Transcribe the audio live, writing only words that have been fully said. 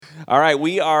All right,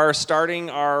 we are starting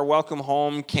our Welcome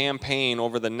Home campaign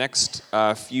over the next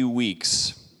few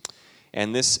weeks.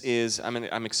 And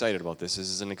I'm excited about this. This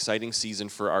is an exciting season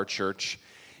for our church.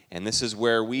 And this is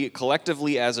where we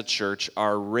collectively as a church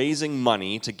are raising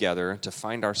money together to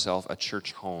find ourselves a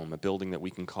church home, a building that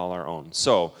we can call our own.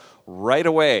 So, right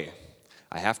away,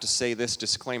 I have to say this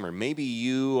disclaimer. Maybe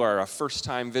you are a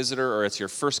first-time visitor or it's your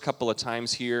first couple of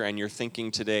times here and you're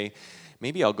thinking today,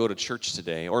 maybe I'll go to church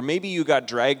today. Or maybe you got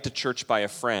dragged to church by a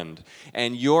friend,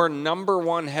 and your number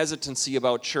one hesitancy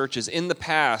about church is in the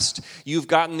past, you've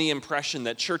gotten the impression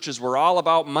that churches were all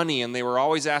about money and they were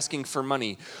always asking for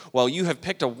money. Well, you have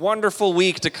picked a wonderful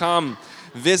week to come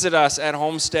visit us at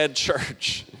Homestead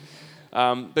Church.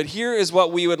 But here is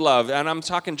what we would love, and I'm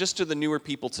talking just to the newer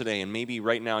people today, and maybe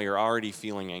right now you're already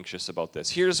feeling anxious about this.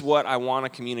 Here's what I want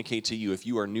to communicate to you if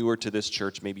you are newer to this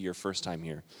church, maybe your first time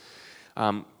here.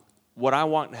 What I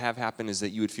want to have happen is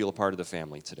that you would feel a part of the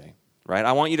family today, right?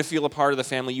 I want you to feel a part of the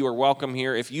family. You are welcome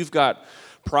here. If you've got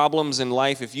problems in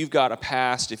life, if you've got a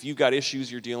past, if you've got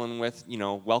issues you're dealing with,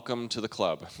 welcome to the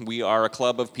club. We are a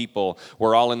club of people.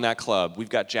 We're all in that club. We've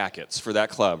got jackets for that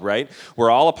club, right?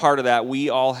 We're all a part of that. We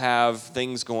all have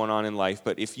things going on in life.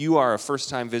 But if you are a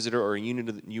first-time visitor or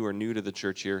you are new to the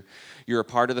church here, you're a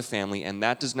part of the family, and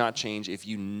that does not change if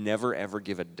you never, ever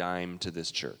give a dime to this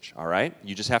church, all right?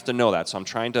 You just have to know that. So I'm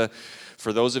trying to,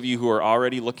 for those of you who are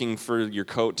already looking for your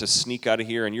coat to sneak out of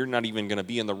here, and you're not even going to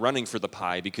be in the running for the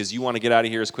pie because you want to get out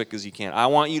of here as quick as you can, I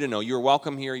want you to know you're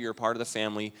welcome here, you're a part of the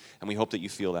family, and we hope that you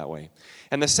feel that way.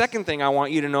 And the second thing I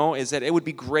want you to know is that it would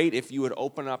be great if you would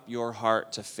open up your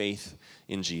heart to faith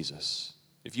in Jesus.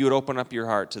 If you would open up your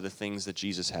heart to the things that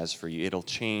Jesus has for you, it'll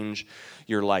change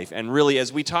your life. And really,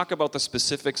 as we talk about the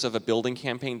specifics of a building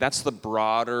campaign, that's the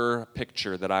broader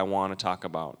picture that I want to talk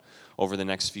about over the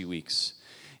next few weeks,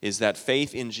 is that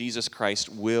faith in Jesus Christ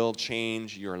will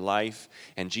change your life,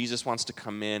 and Jesus wants to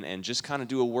come in and just kind of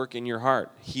do a work in your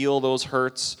heart, heal those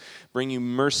hurts, bring you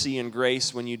mercy and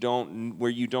grace where you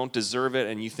don't deserve it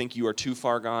and you think you are too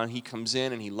far gone. He comes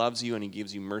in and he loves you and he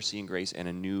gives you mercy and grace and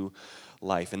a new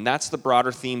life. And that's the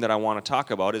broader theme that I want to talk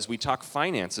about. As we talk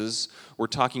finances,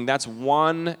 that's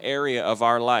one area of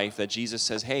our life that Jesus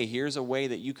says, hey, here's a way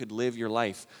that you could live your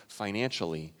life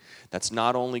financially that's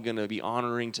not only going to be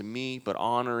honoring to me, but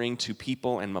honoring to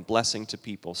people and a blessing to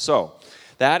people. So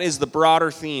that is the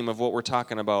broader theme of what we're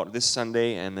talking about this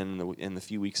Sunday and then in the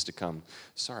few weeks to come.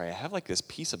 Sorry, I have like this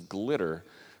piece of glitter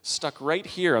stuck right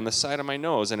here on the side of my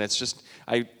nose, and it's just,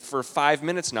 for 5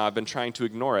 minutes now I've been trying to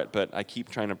ignore it, but I keep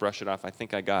trying to brush it off. I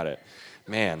think I got it.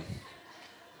 Man.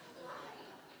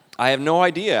 I have no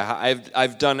idea.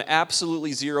 I've done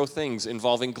absolutely zero things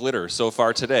involving glitter so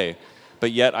far today,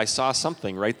 but yet I saw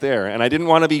something right there, and I didn't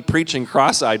want to be preaching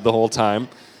cross-eyed the whole time,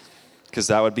 because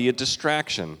that would be a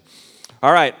distraction.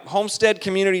 All right, Homestead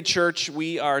Community Church,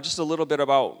 we are just a little bit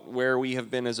about where we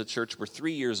have been as a church. We're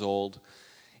 3 years old.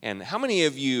 And how many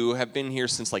of you have been here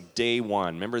since like day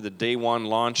one? Remember the day one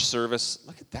launch service?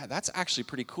 Look at that. That's actually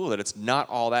pretty cool that it's not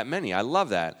all that many. I love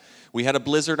that. We had a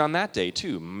blizzard on that day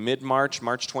too. Mid-March,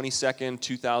 March 22nd,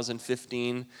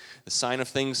 2015. The sign of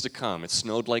things to come. It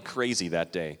snowed like crazy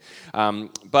that day.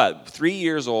 But 3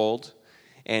 years old.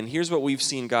 And here's what we've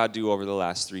seen God do over the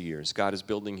last 3 years. God is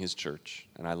building his church,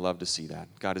 and I love to see that.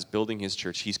 God is building his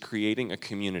church. He's creating a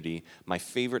community. My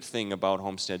favorite thing about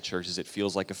Homestead Church is it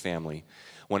feels like a family.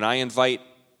 When I invite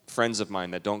friends of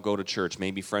mine that don't go to church,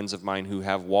 maybe friends of mine who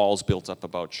have walls built up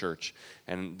about church,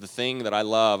 and the thing that I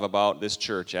love about this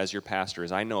church as your pastor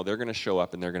is I know they're going to show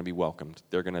up and they're going to be welcomed.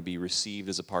 They're going to be received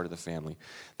as a part of the family.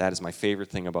 That is my favorite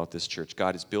thing about this church.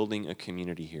 God is building a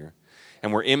community here.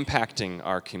 And we're impacting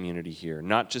our community here,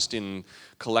 not just in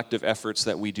collective efforts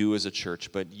that we do as a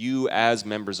church, but you as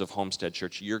members of Homestead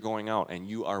Church, you're going out and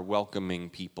you are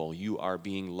welcoming people. You are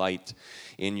being light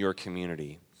in your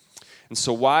community. And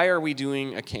so why are we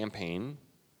doing a campaign?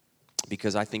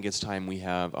 Because I think it's time we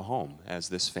have a home as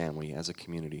this family, as a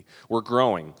community. We're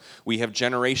growing. We have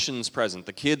generations present.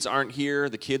 The kids aren't here.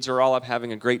 The kids are all up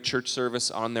having a great church service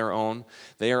on their own.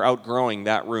 They are outgrowing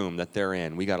that room that they're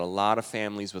in. We got a lot of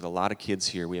families with a lot of kids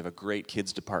here. We have a great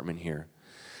kids department here.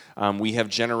 We have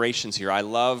generations here. I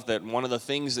love that one of the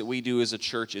things that we do as a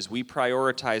church is we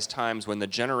prioritize times when the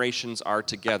generations are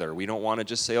together. We don't want to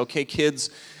just say, okay, kids,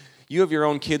 you have your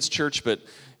own kids' church, but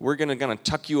we're going to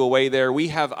tuck you away there. We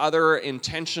have other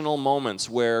intentional moments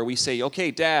where we say,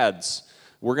 okay, dads,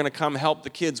 we're going to come help the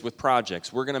kids with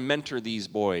projects. We're going to mentor these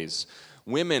boys.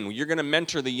 Women, you're going to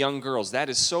mentor the young girls. That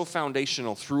is so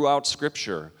foundational throughout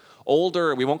Scripture.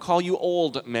 older, we won't call you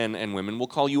old men and women, we'll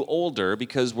call you older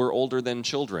because we're older than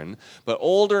children. But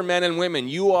older men and women,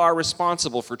 you are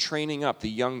responsible for training up the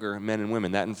younger men and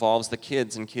women. That involves the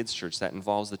kids in kids' church. That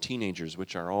involves the teenagers,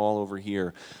 which are all over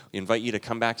here. We invite you to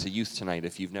come back to youth tonight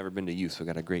if you've never been to youth. We've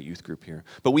got a great youth group here.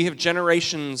 But we have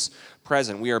generations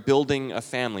present. We are building a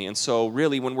family. And so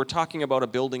really, when we're talking about a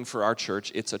building for our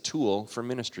church, it's a tool for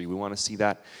ministry. We want to see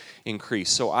that increase.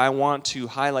 So I want to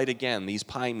highlight again these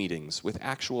pie meetings with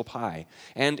actual pie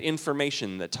and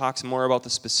information that talks more about the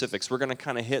specifics. We're going to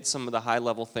kind of hit some of the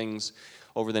high-level things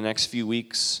over the next few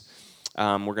weeks.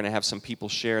 We're going to have some people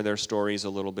share their stories a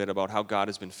little bit about how God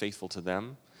has been faithful to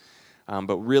them.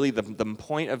 But really, the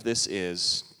point of this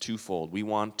is twofold. We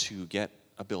want to get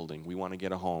a building. We want to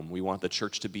get a home. We want the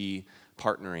church to be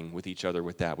partnering with each other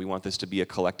with that. We want this to be a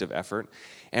collective effort.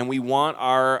 And we want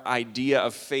our idea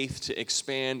of faith to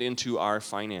expand into our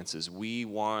finances. We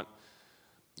want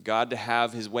God to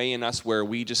have his way in us where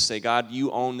we just say, God, you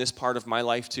own this part of my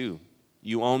life too.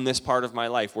 You own this part of my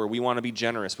life, where we want to be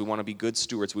generous. We want to be good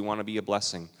stewards. We want to be a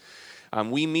blessing.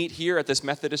 We meet here at this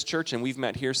Methodist church, and we've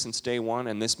met here since day one,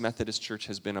 and this Methodist church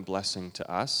has been a blessing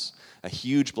to us, a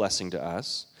huge blessing to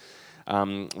us.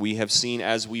 We have seen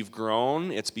as we've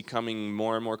grown, it's becoming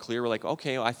more and more clear. We're like,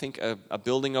 okay, I think a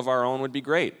building of our own would be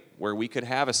great, where we could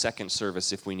have a second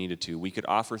service if we needed to. We could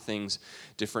offer things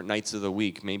different nights of the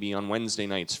week, maybe on Wednesday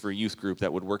nights for a youth group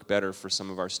that would work better for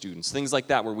some of our students. Things like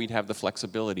that, where we'd have the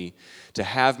flexibility to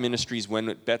have ministries when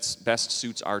it best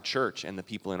suits our church and the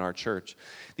people in our church.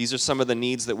 These are some of the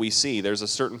needs that we see. There's a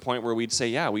certain point where we'd say,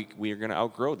 yeah, we are going to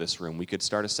outgrow this room. We could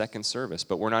start a second service,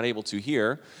 but we're not able to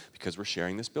here because we're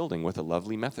sharing this building with a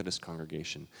lovely Methodist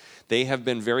congregation. They have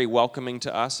been very welcoming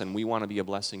to us, and we want to be a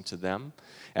blessing to them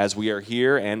as we are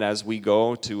here and as we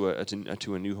go to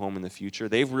a new home in the future.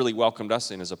 They've really welcomed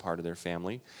us in as a part of their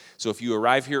family. So if you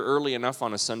arrive here early enough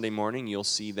on a Sunday morning, you'll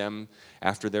see them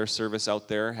after their service out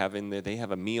there. They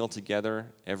have a meal together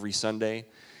every Sunday,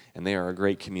 and they are a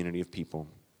great community of people.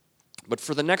 But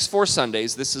for the next 4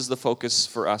 Sundays, this is the focus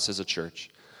for us as a church.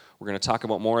 We're going to talk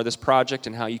about more of this project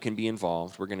and how you can be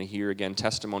involved. We're going to hear, again,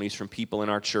 testimonies from people in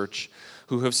our church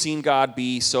who have seen God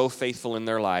be so faithful in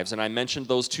their lives. And I mentioned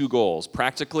those 2 goals.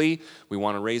 Practically, we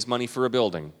want to raise money for a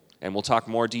building, and we'll talk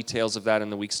more details of that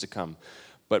in the weeks to come.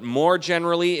 But more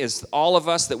generally is all of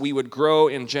us that we would grow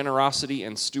in generosity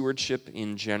and stewardship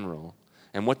in general.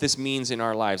 And what this means in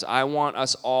our lives. I want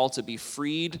us all to be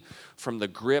freed from the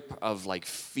grip of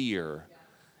fear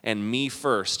and me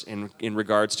first in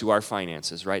regards to our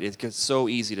finances, right? It gets so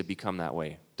easy to become that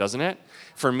way, doesn't it?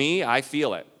 For me, I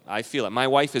feel it. My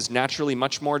wife is naturally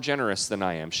much more generous than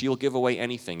I am. She'll give away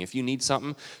anything. If you need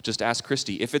something, just ask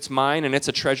Christy. If it's mine and it's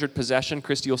a treasured possession,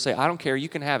 Christy will say, I don't care, you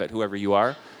can have it, whoever you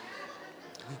are.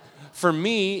 For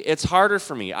me, it's harder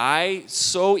for me. I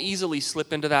so easily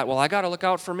slip into that, well, I got to look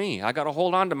out for me. I got to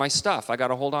hold on to my stuff. I got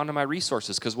to hold on to my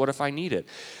resources, because what if I need it?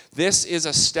 This is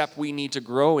a step we need to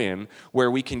grow in, where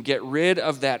we can get rid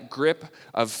of that grip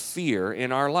of fear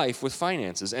in our life with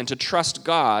finances and to trust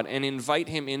God and invite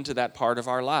him into that part of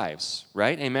our lives,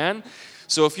 right? Amen?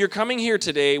 So if you're coming here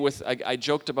today with, I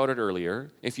joked about it earlier,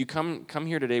 if you come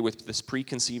here today with this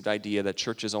preconceived idea that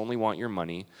churches only want your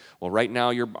money, well, right now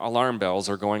your alarm bells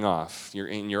are going off.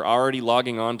 You're already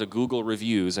logging on to Google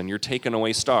reviews, and you're taking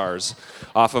away stars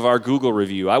off of our Google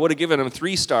review. I would have given them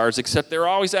 3 stars, except they're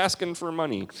always asking for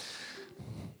money.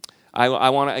 I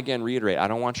want to, again, reiterate, I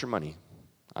don't want your money.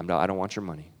 I don't want your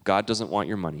money. God doesn't want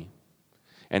your money.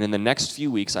 And in the next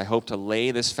few weeks, I hope to lay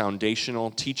this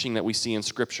foundational teaching that we see in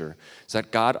Scripture, is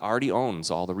that God already owns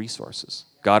all the resources.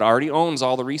 God already owns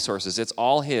all the resources. It's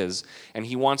all his, and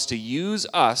he wants to use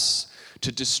us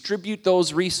to distribute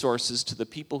those resources to the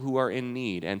people who are in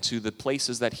need and to the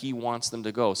places that he wants them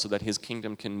to go so that his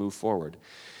kingdom can move forward.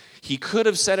 He could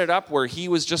have set it up where he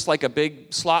was just like a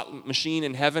big slot machine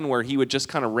in heaven, where he would just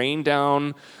kind of rain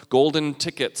down golden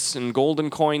tickets and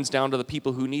golden coins down to the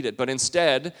people who need it. But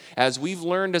instead, as we've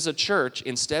learned as a church,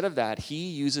 instead of that, he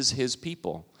uses his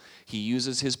people. He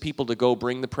uses his people to go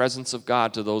bring the presence of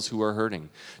God to those who are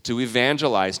hurting, to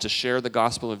evangelize, to share the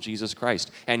gospel of Jesus Christ.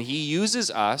 And he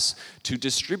uses us to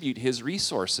distribute his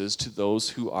resources to those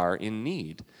who are in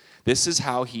need. This is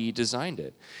how he designed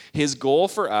it. His goal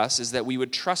for us is that we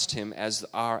would trust him as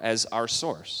our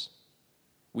source.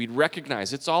 We'd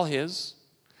recognize it's all his,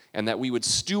 and that we would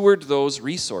steward those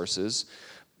resources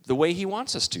the way he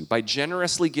wants us to, by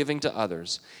generously giving to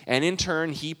others. And in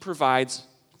turn, he provides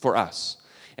for us.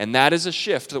 And that is a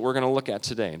shift that we're going to look at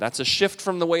today. That's a shift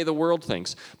from the way the world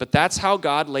thinks. But that's how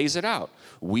God lays it out.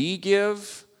 We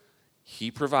give,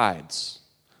 he provides.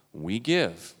 We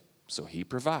give, so he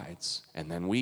provides. And then we